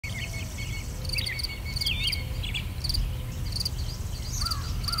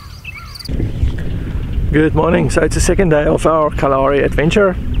Good morning. So it's the second day of our Kalahari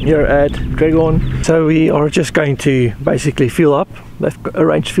adventure here at Dragon. So we are just going to basically fuel up. They've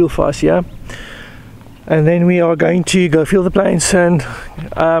arranged fuel for us here. And then we are going to go fuel the planes and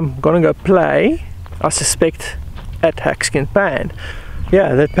gonna go play, I suspect, at Hackskin Pan.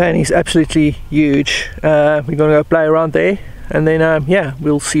 Yeah, that pan is absolutely huge. We're gonna go play around there and then yeah,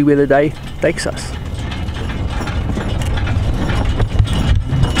 we'll see where the day takes us.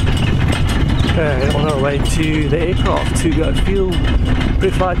 Okay, on our way to the aircraft to go fuel,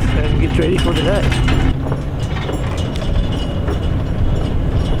 pre-flight and get ready for the day.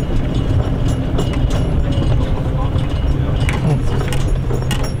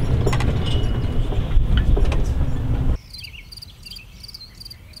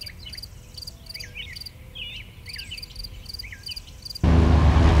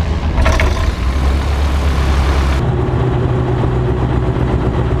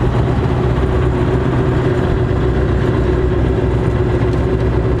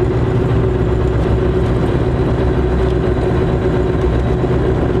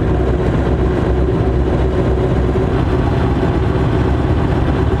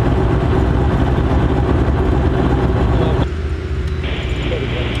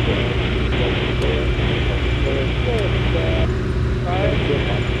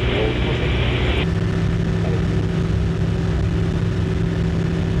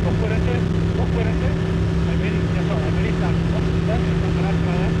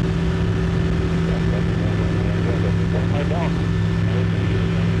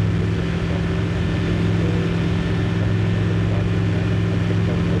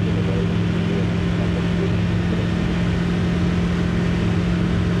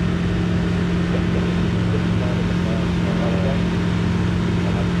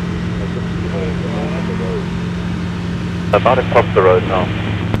 About across the road now.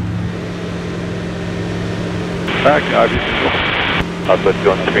 Back, I'll put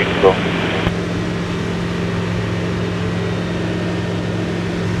you on the screen as well.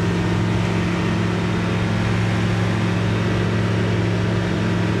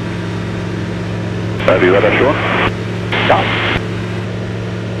 Have you got that, Sean? Down.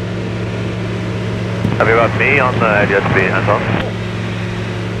 Have you got me on the ADS-B hands on?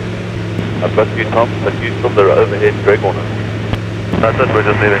 I've got you, Tom, but you still the overhead drag on it. That's it, we're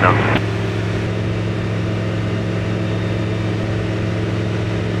just leaving now.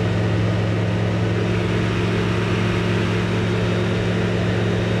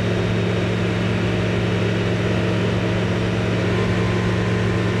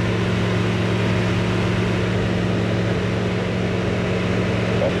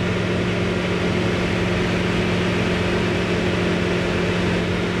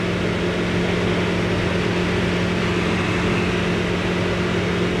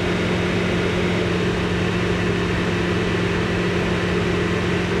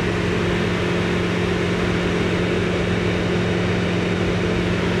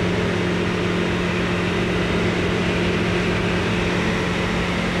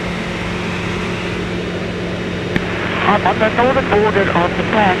 On the northern border of the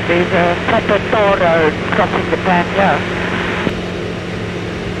plan, there's a proper tar road crossing the plan here.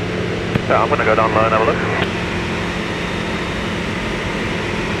 So I'm going to go down low and have a look.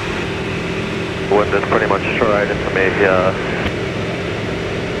 Wind is pretty much straight into me here.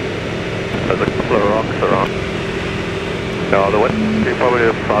 There's a couple of rocks around. Yeah, the wind is probably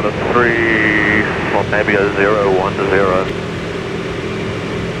about a 3, or maybe a 0, 1 to 0.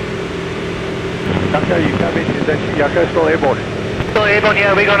 Yako, you come in, is that Yako still airborne? Still airborne,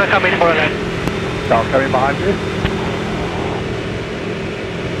 yeah, we're going to come in for a land. So I'm coming behind you.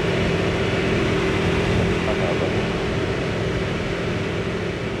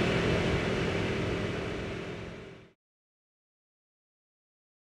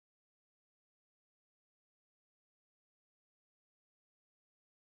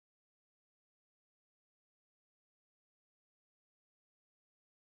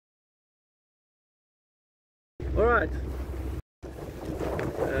 Alright,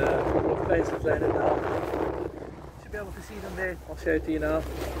 planes have landed now. Should be able to see them there, I'll show it to you now.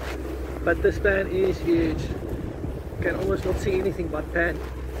 But this pan is huge, you can almost not see anything but pan.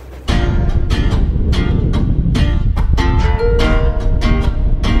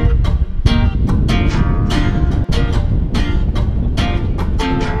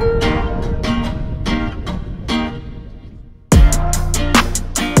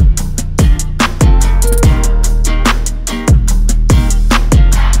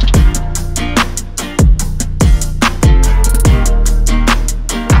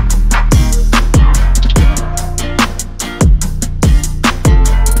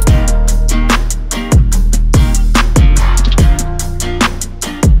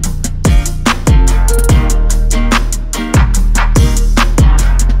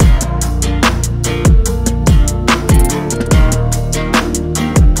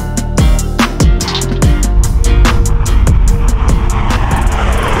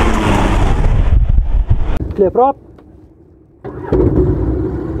 clear prop.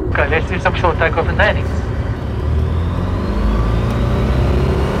 Okay, let's do some short takeoff and landings.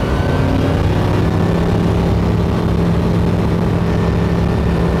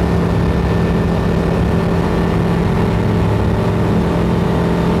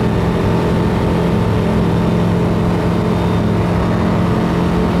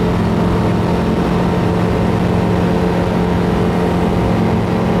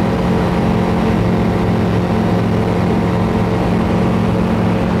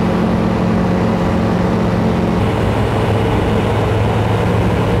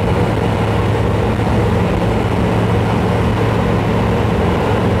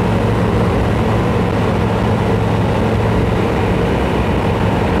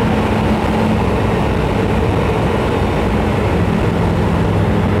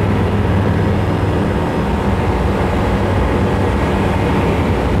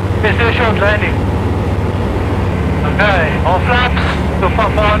 Let's do a short landing. Okay, all flaps, to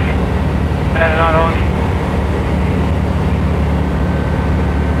pump on, and not on.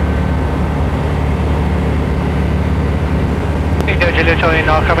 Indian literally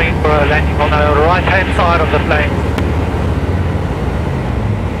now coming for a landing on the right hand side of the plane.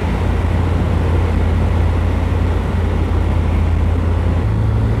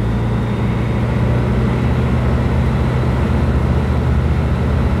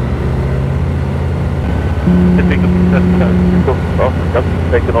 If we could just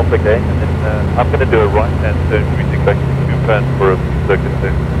take it off again, and then I'm going to do a right hand turn using back to 2 fans for a circuit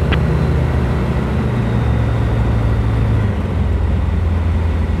turn.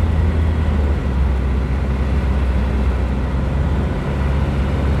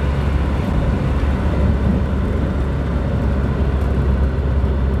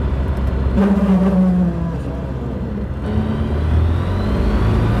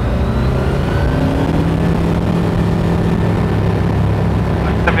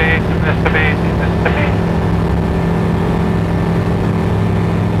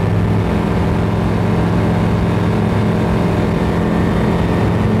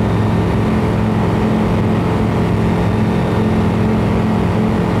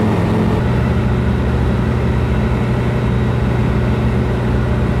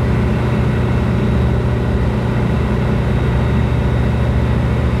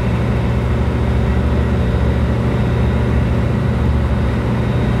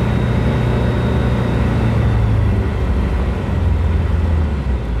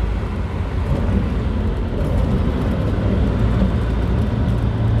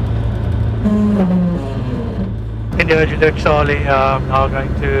 India Charlie now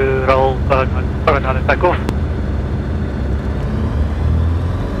going to roll and take off.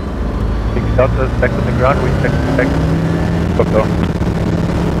 Big shot back to the ground, we check back. Stop down.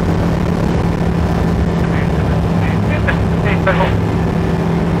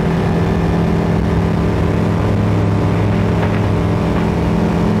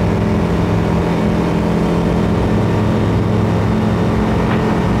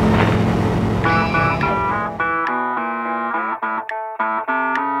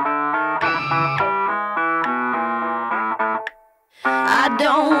 I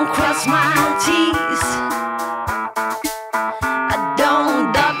don't cross my T's, I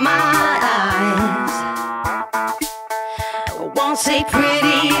don't dot my I's, I won't say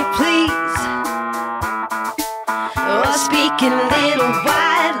pretty please, or speaking little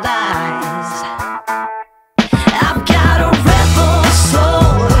white lies. I've got a rebel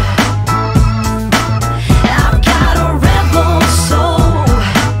soul, I've got a rebel soul,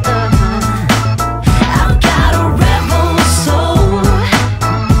 I've got a rebel soul,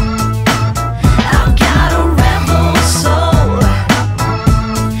 I've got a rebel soul.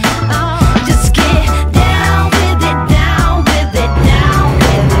 Oh, just get down with it, down with it, down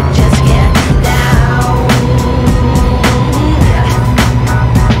with it, just get down.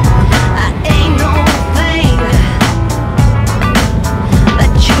 I ain't no thing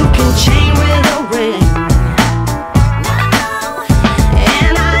that you can chain with a ring,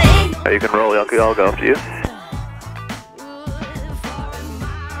 and I ain't You can roll, I'll go after you.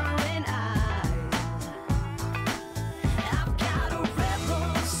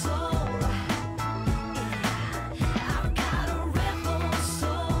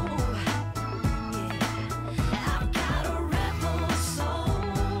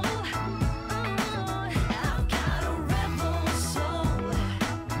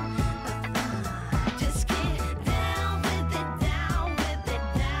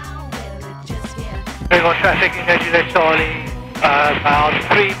 Dragon traffic in India Charlie, about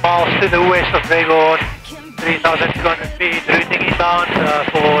 3 miles to the west of Dragon, 3,200 feet, routing inbound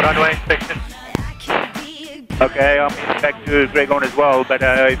for runway inspection. Okay, I'm heading back to Dragon as well, but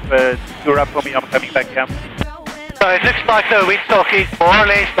if you're up for me, I'm coming back here. So it looks like the windsock is more or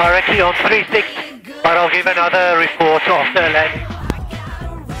less directly on 36, but I'll give another report after landing.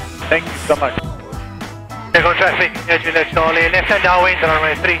 Thank you so much. Dragon traffic, Juliet Charlie, left hand downwind,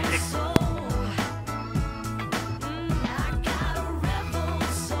 runway 36.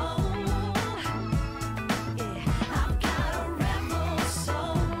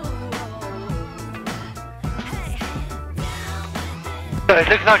 So it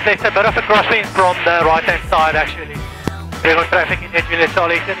looks like there's a bit of a crosswind from the right hand side actually. Dragon traffic in Juliet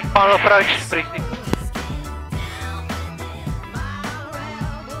Charlie, setting final approach, 36.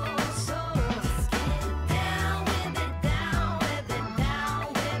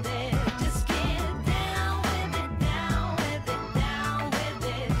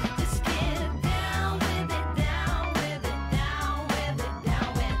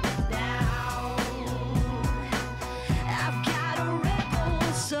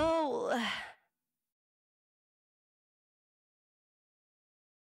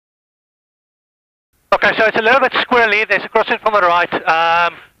 Okay, so it's a little bit squirrely. There's a crossing from the right.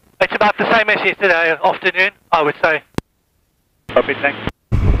 It's about the same as yesterday afternoon, I would say. Copy, thanks.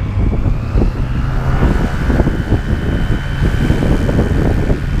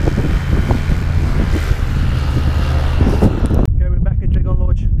 Okay, we're back at Dragon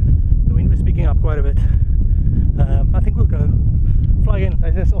Lodge. The wind was picking up quite a bit. I think we'll go fly again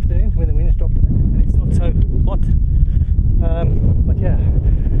later this afternoon when the wind has dropped a bit and it's not so hot. But yeah,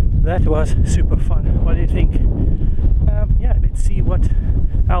 that was super fun. What do you think? Yeah, let's see what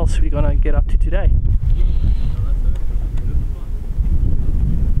else we're gonna get up to today.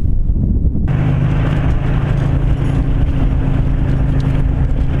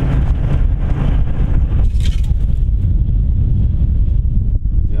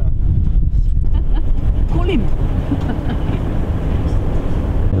 Call him.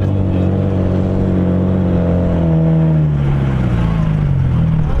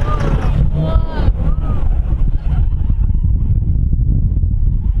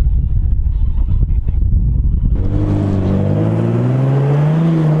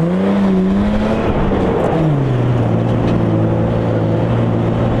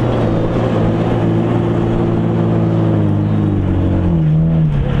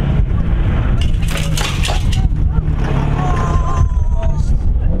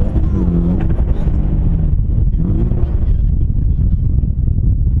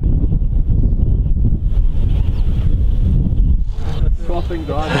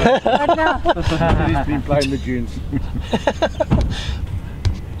 He's been playing the dunes.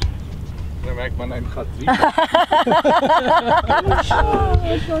 I make my name Khatri.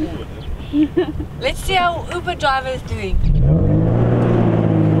 Let's see how Uber driver is doing.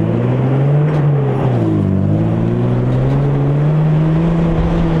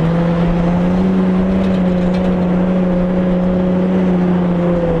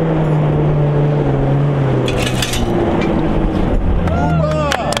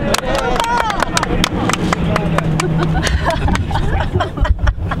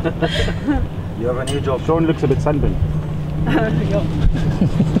 You have a new job. Sean looks a bit sunburned.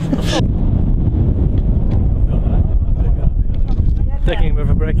 Taking a bit of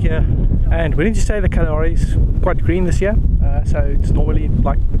a break here, and we need to say the Kalahari is quite green this year, so it's normally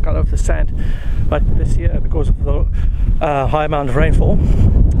like the color of the sand, but this year because of the high amount of rainfall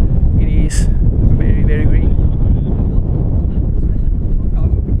it is very, very green.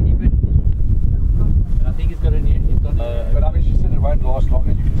 I think he's got a new. But I mean, she said it won't last long,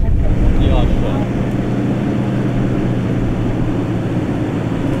 and you can see that. Yeah, sure.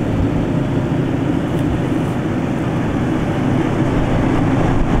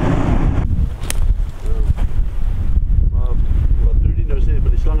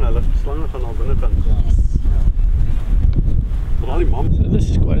 So this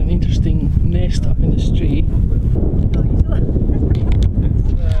is quite an interesting nest up in this tree.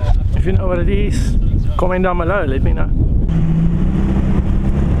 If you know what it is, comment down below, let me know.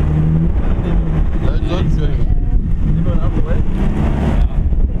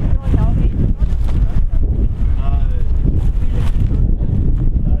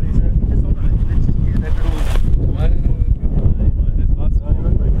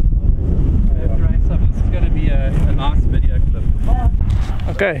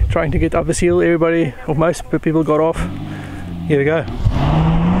 Okay, trying to get up this hill, everybody, or most people got off. Here we go.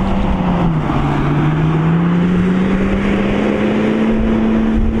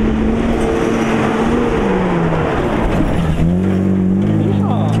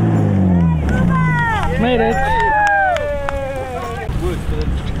 Made it!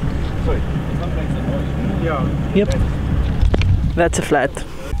 Sorry. Yeah. Yep. That's a flat.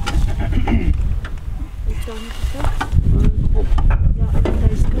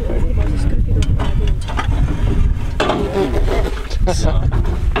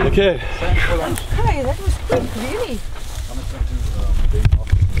 Okay. Hey, that was quick, really.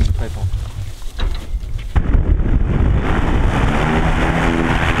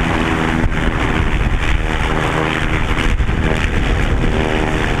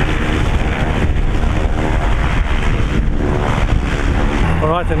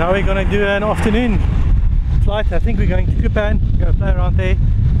 Alright, and now we're going to do an afternoon flight. I think we're going to Japan, go play around there.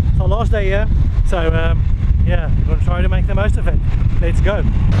 It's our last day here, so yeah, we're going to try to make the most of it. Let's go.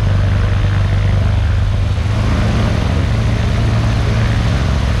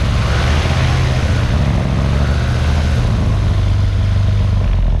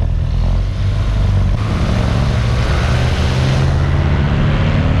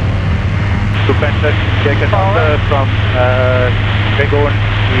 Japan, take an order from Dragon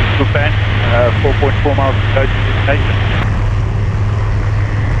to Japan, 4.4 miles to destination.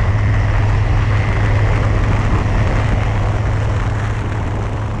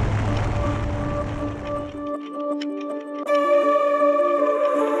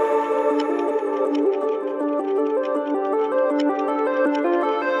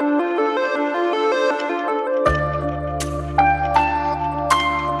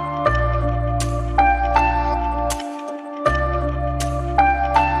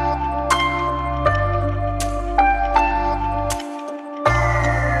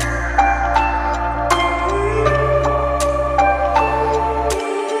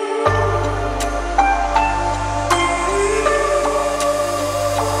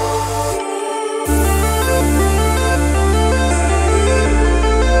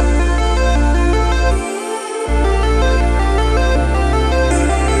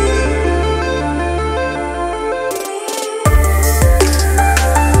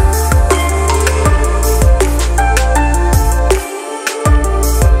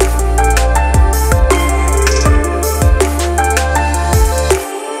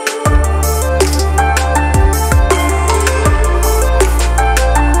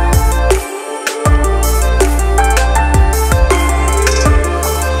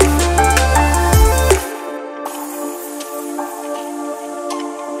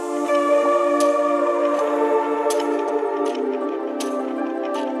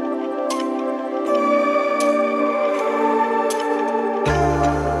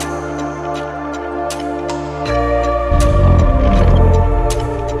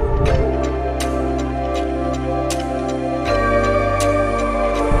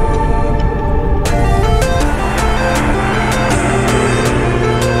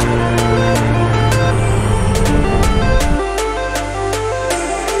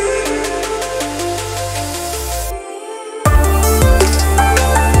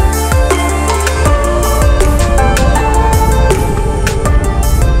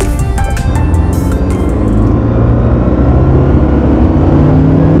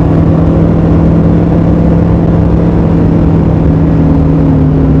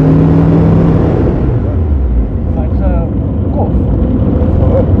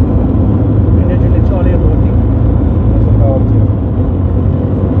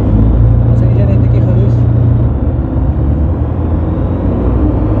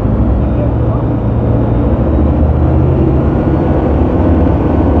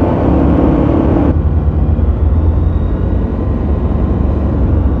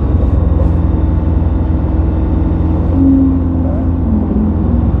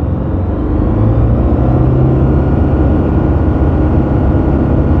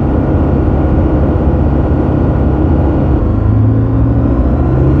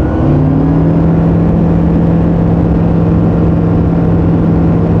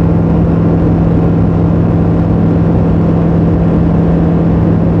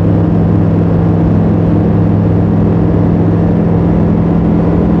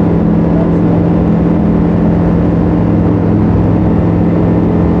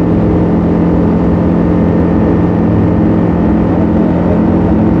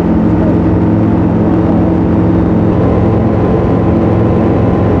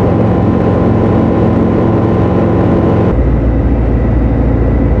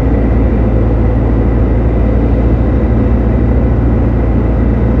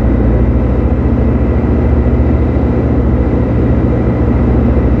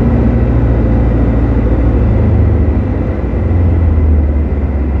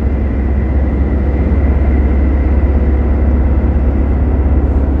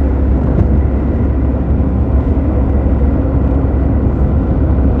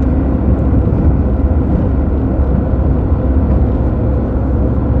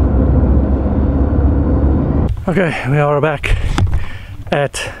 Okay, we are back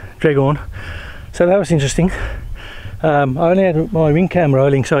at Dragon. So that was interesting. I only had my wing cam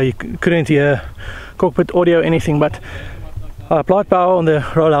rolling, so you couldn't hear cockpit audio or anything, but I applied power on the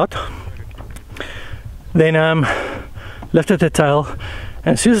rollout, then lifted the tail,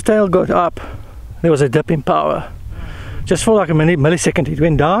 and as soon as the tail got up, there was a dip in power. Just for like a millisecond it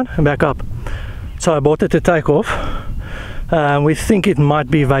went down and back up. So I brought it to take off. We think it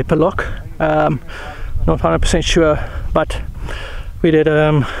might be vapor lock, not 100% sure, but we did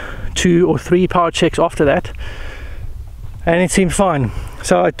 2 or 3 power checks after that and it seemed fine.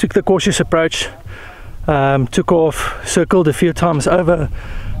 So I took the cautious approach, took off, circled a few times over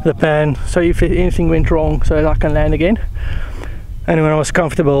the pan so if anything went wrong so that I can land again, and when I was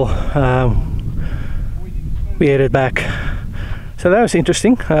comfortable we headed back. So that was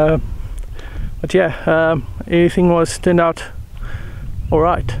interesting, but yeah, everything turned out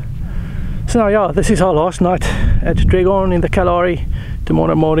alright. So yeah, this is our last night at Dragon in the Kalahari.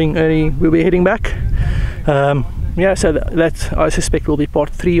 Tomorrow morning early we'll be heading back. Yeah, so that I suspect will be part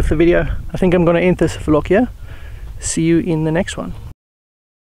 3 of the video. I think I'm going to end this vlog here. See you in the next one.